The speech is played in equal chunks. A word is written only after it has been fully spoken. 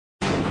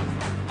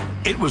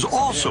It was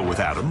also with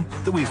Adam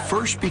that we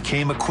first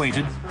became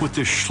acquainted with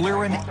the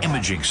Schlieren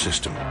imaging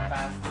system.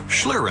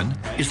 Schlieren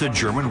is the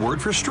German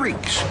word for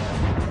streaks,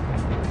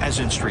 as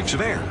in streaks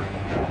of air.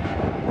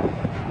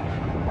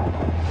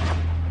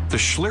 The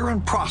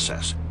Schlieren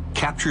process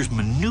captures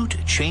minute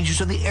changes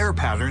in the air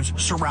patterns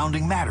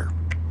surrounding matter.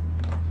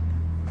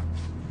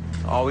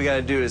 All we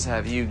gotta do is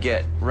have you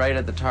get right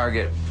at the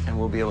target, and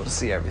we'll be able to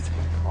see everything.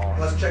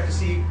 Let's check to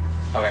see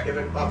if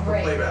it's up for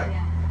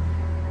playback.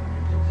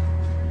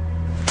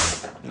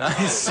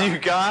 Nice, you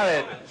got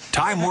it.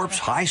 Time Warp's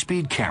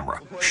high-speed camera,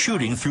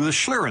 shooting through the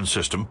Schlieren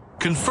system,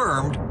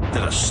 confirmed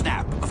that a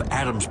snap of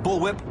Adam's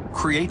bullwhip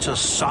creates a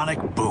sonic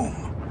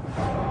boom.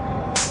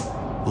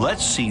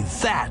 Let's see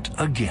that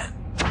again.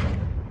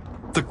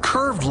 The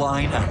curved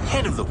line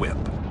ahead of the whip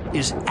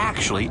is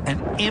actually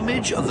an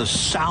image of the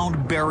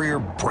sound barrier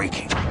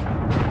breaking.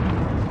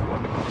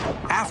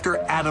 After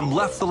Adam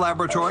left the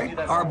laboratory,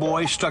 our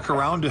boy stuck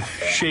around to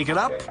shake it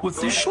up with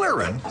the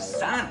Schlieren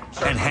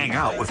and hang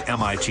out with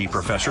MIT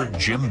professor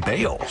Jim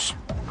Bales.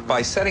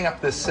 By setting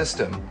up this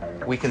system,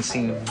 we can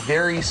see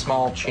very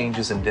small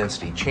changes in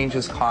density,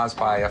 changes caused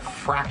by a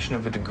fraction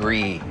of a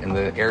degree in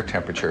the air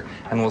temperature,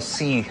 and we'll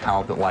see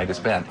how the light is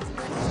bent.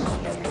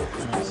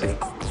 See?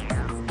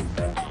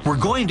 We're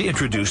going to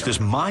introduce this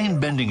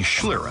mind-bending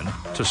Schlieren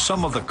to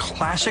some of the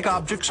classic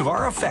objects of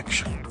our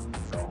affection.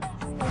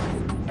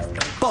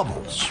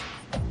 Bubbles,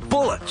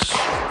 bullets,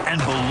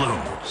 and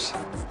balloons.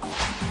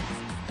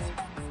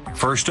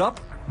 First up,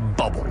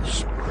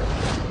 bubbles.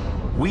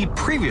 We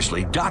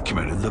previously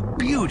documented the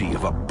beauty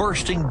of a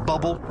bursting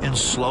bubble in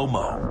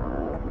slow-mo.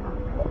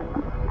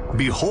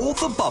 Behold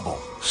the bubble,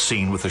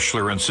 seen with the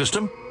Schlieren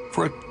system,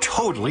 for a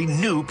totally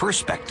new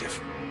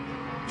perspective.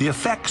 The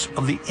effects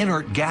of the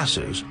inert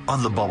gases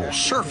on the bubble's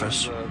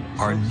surface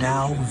are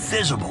now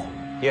visible.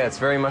 Yeah, it's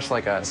very much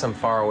like some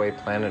faraway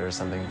planet or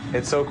something.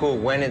 It's so cool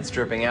when it's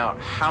dripping out,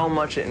 how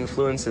much it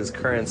influences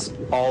currents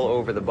all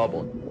over the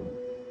bubble.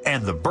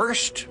 And the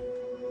burst?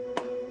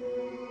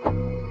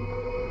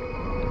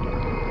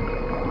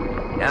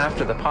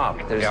 After the pop,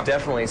 there's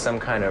definitely some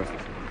kind of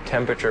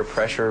temperature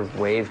pressure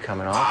wave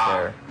coming off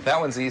there. That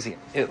one's easy.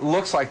 It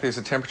looks like there's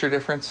a temperature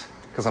difference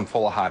because I'm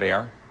full of hot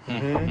air.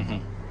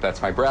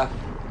 That's my breath.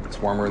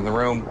 It's warmer in the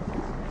room.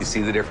 You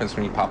see the difference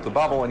when you pop the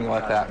bubble and you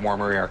let that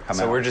warmer air come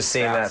out. So we're just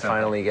seeing that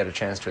finally get a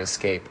chance to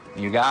escape.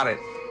 You got it.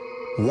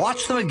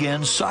 Watch them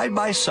again side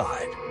by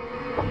side.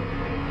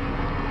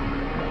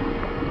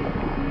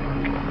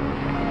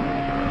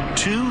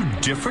 Two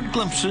different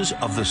glimpses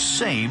of the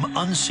same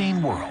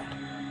unseen world.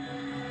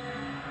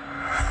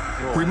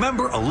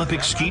 Remember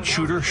Olympic skeet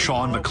shooter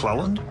Sean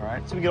McClelland? All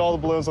right, so we get all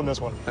the balloons on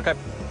this one. Okay.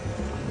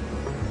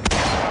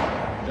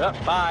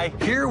 Yep, bye.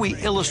 Here we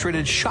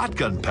illustrated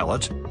shotgun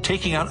pellets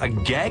taking out a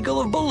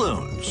gaggle of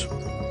balloons.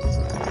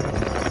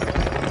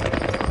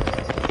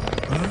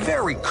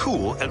 Very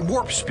cool at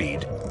warp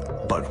speed,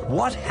 but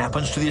what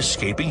happens to the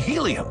escaping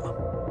helium?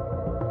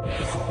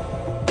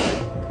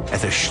 At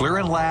the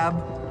Schlieren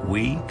lab,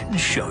 we can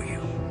show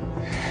you.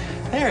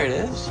 There it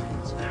is.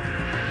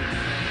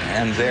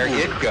 And there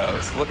it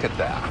goes. Look at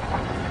that.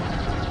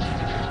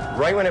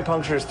 Right when it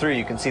punctures through,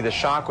 you can see the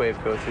shock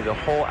wave go through the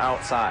whole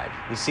outside.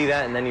 You see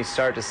that, and then you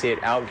start to see it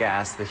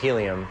outgas the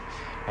helium,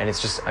 and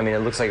it's just, I mean, it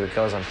looks like it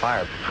goes on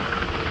fire.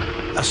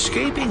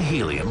 Escaping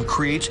helium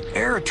creates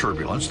air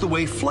turbulence the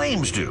way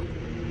flames do.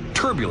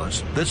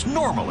 Turbulence that's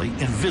normally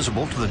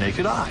invisible to the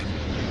naked eye.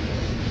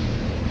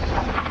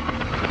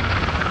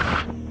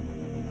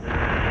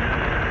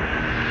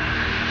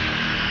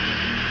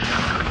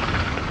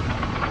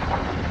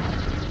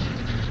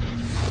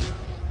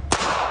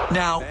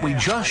 Now, we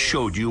just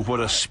showed you what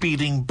a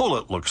speeding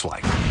bullet looks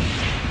like.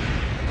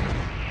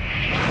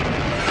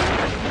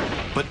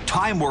 But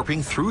time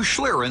warping through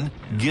Schlieren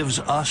gives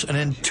us an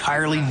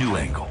entirely new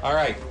angle. All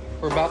right,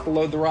 we're about to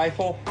load the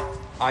rifle.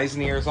 Eyes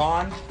and ears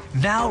on.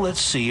 Now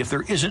let's see if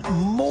there isn't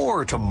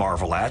more to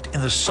marvel at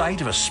in the sight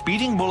of a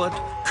speeding bullet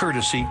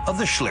courtesy of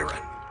the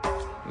Schlieren.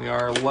 We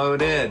are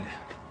loaded.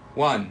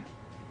 1,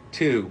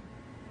 2,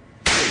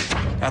 3.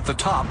 At the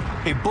top,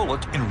 a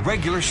bullet in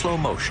regular slow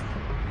motion.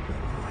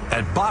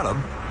 At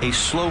bottom, a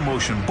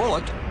slow-motion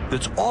bullet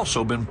that's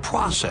also been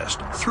processed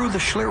through the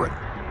Schlieren.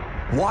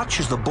 Watch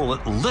as the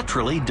bullet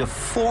literally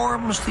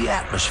deforms the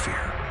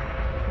atmosphere.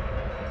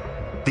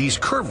 These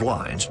curved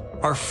lines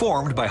are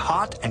formed by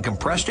hot and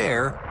compressed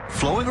air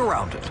flowing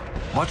around it,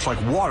 much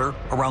like water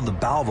around the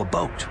bow of a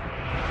boat.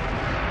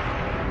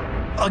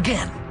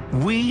 Again,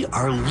 we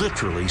are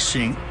literally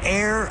seeing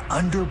air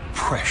under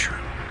pressure,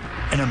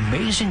 an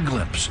amazing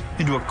glimpse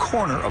into a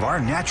corner of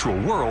our natural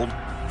world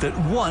that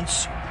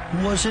once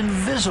was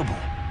invisible.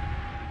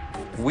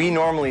 We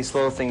normally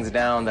slow things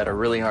down that are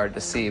really hard to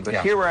see, but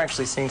here we're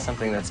actually seeing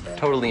something that's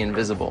totally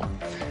invisible,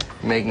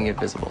 making it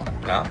visible.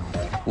 Yeah.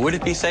 Would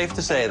it be safe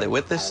to say that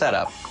with this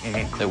setup,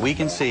 that we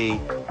can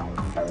see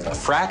a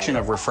fraction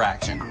of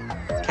refraction,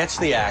 catch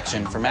the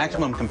action, for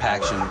maximum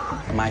compaction,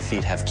 my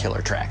feet have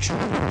killer traction?